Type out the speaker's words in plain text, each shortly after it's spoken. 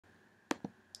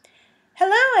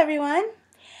Hello, everyone.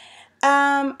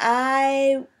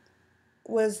 I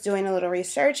was doing a little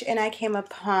research and I came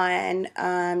upon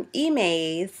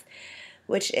Emaze,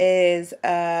 which is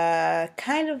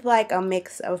kind of like a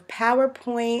mix of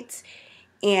PowerPoint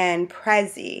and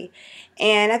Prezi.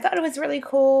 And I thought it was really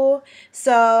cool,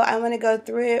 so I want to go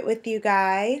through it with you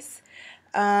guys.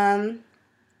 Um,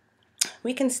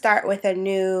 we can start with a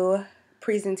new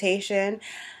presentation.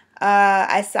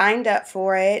 I signed up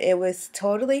for it. It was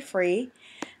totally free.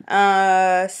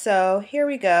 So here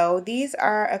we go. These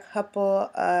are a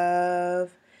couple of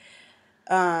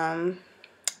some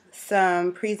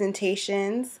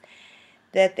presentations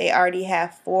that they already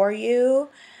have for you.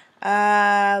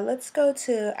 Let's go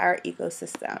to our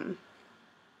ecosystem.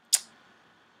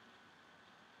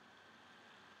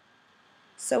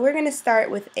 So we're going to start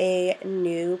with a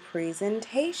new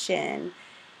presentation.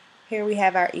 Here we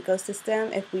have our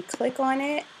ecosystem. If we click on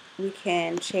it, we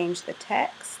can change the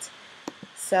text.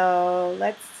 So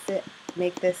let's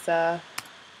make this a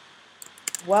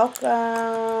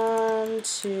welcome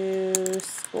to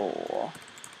school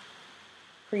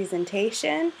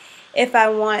presentation. If I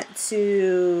want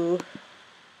to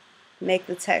make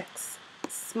the text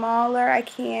smaller, I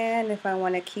can. If I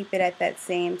want to keep it at that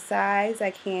same size,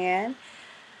 I can.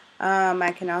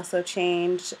 I can also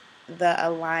change the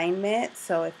alignment.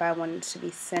 So if I want it to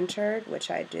be centered, which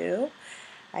I do,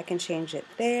 I can change it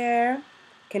there.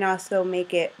 Can also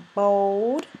make it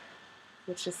bold,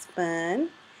 which is fun.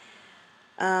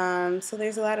 So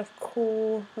there's a lot of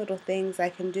cool little things I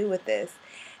can do with this.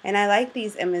 And I like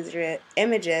these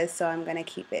images, so I'm going to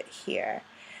keep it here.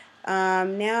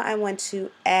 Now I want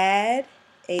to add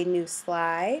a new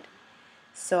slide.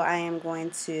 So I am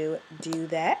going to do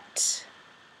that,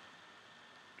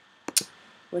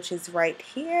 which is right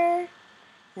here.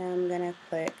 And I'm going to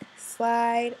click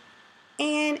slide,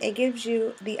 and it gives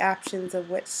you the options of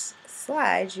which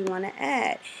slides you want to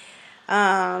add.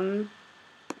 And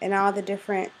all the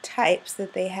different types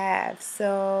that they have.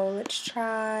 So let's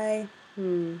try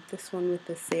this one with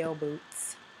the sail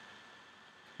boots,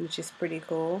 which is pretty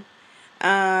cool.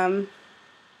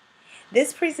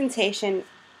 This presentation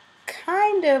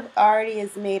kind of already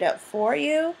is made up for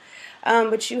you,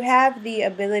 but you have the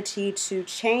ability to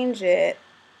change it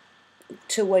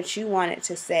to what you want it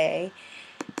to say.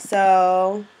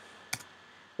 So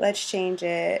let's change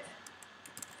it.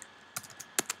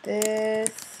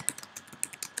 This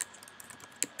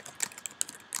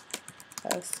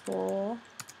of school.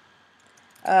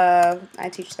 I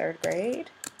teach third grade,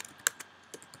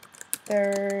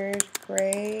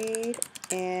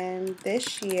 and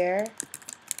this year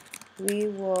we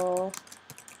will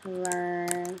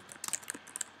learn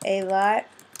a lot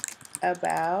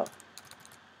about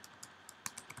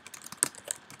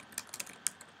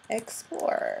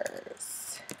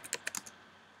explorers.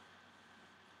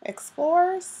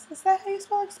 Explorers? Is that how you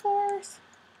spell explorers?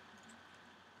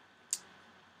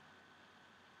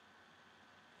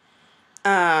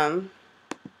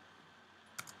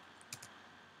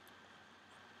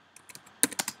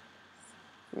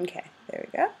 Okay, there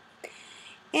we go.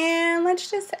 And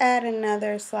let's just add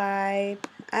another slide.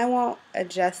 I won't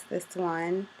adjust this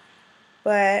one,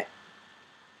 but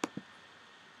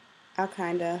I'll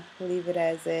kind of leave it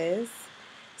as is.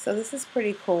 So this is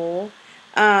pretty cool.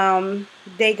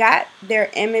 They got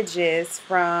their images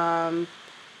from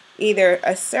either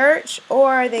a search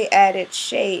or they added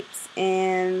shapes,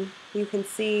 and you can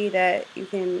see that you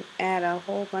can add a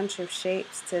whole bunch of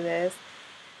shapes to this.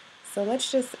 So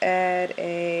let's just add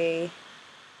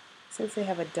since they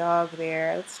have a dog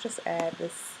there, let's just add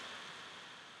this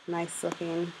nice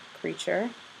looking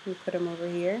creature and put him over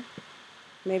here.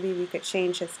 Maybe we could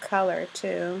change his color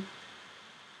too.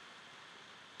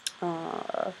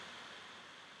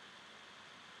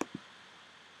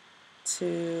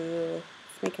 To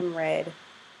make him red.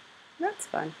 That's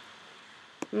fun.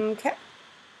 Okay.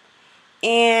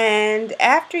 And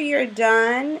after you're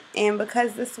done, and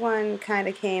because this one kind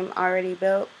of came already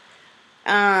built,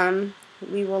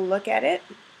 we will look at it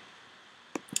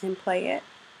and play it.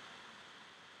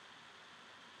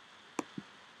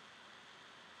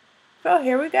 So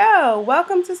here we go.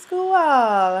 Welcome to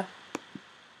school.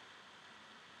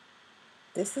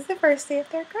 This is the first day of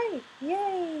third grade.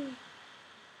 Yay!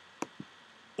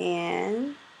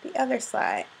 And the other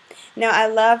slide. Now I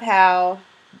love how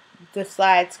the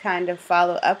slides kind of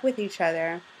follow up with each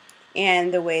other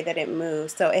and the way that it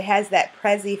moves. So it has that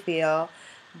Prezi feel,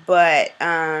 but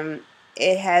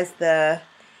it has I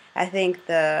think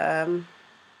the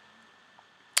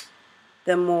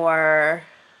more,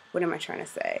 what am I trying to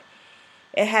say?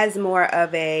 It has more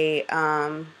of a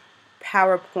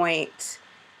PowerPoint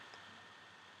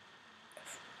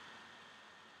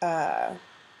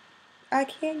I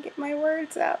can't get my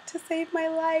words out to save my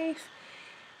life.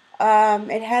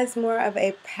 It has more of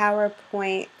a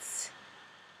PowerPoint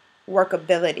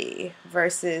workability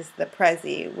versus the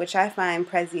Prezi, which I find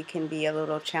Prezi can be a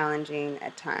little challenging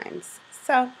at times.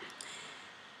 So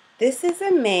this is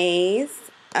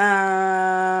Emaze.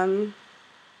 I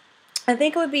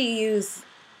think it would be used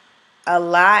a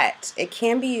lot. It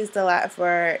can be used a lot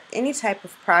for any type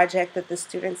of project that the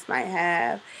students might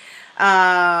have.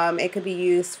 It could be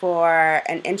used for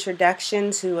an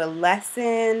introduction to a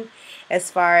lesson, as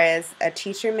far as a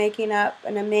teacher making up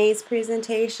an Emaze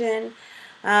presentation.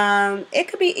 It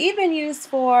could be even used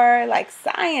for like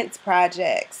science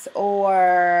projects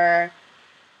or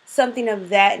something of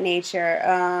that nature.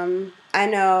 I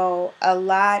know a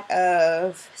lot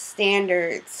of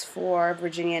standards for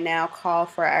Virginia now call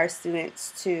for our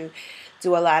students to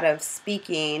do a lot of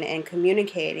speaking and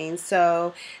communicating,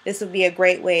 so this would be a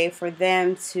great way for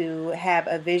them to have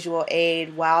a visual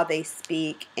aid while they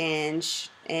speak and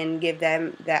give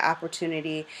them the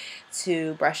opportunity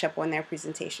to brush up on their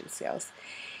presentation skills.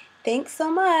 Thanks so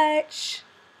much.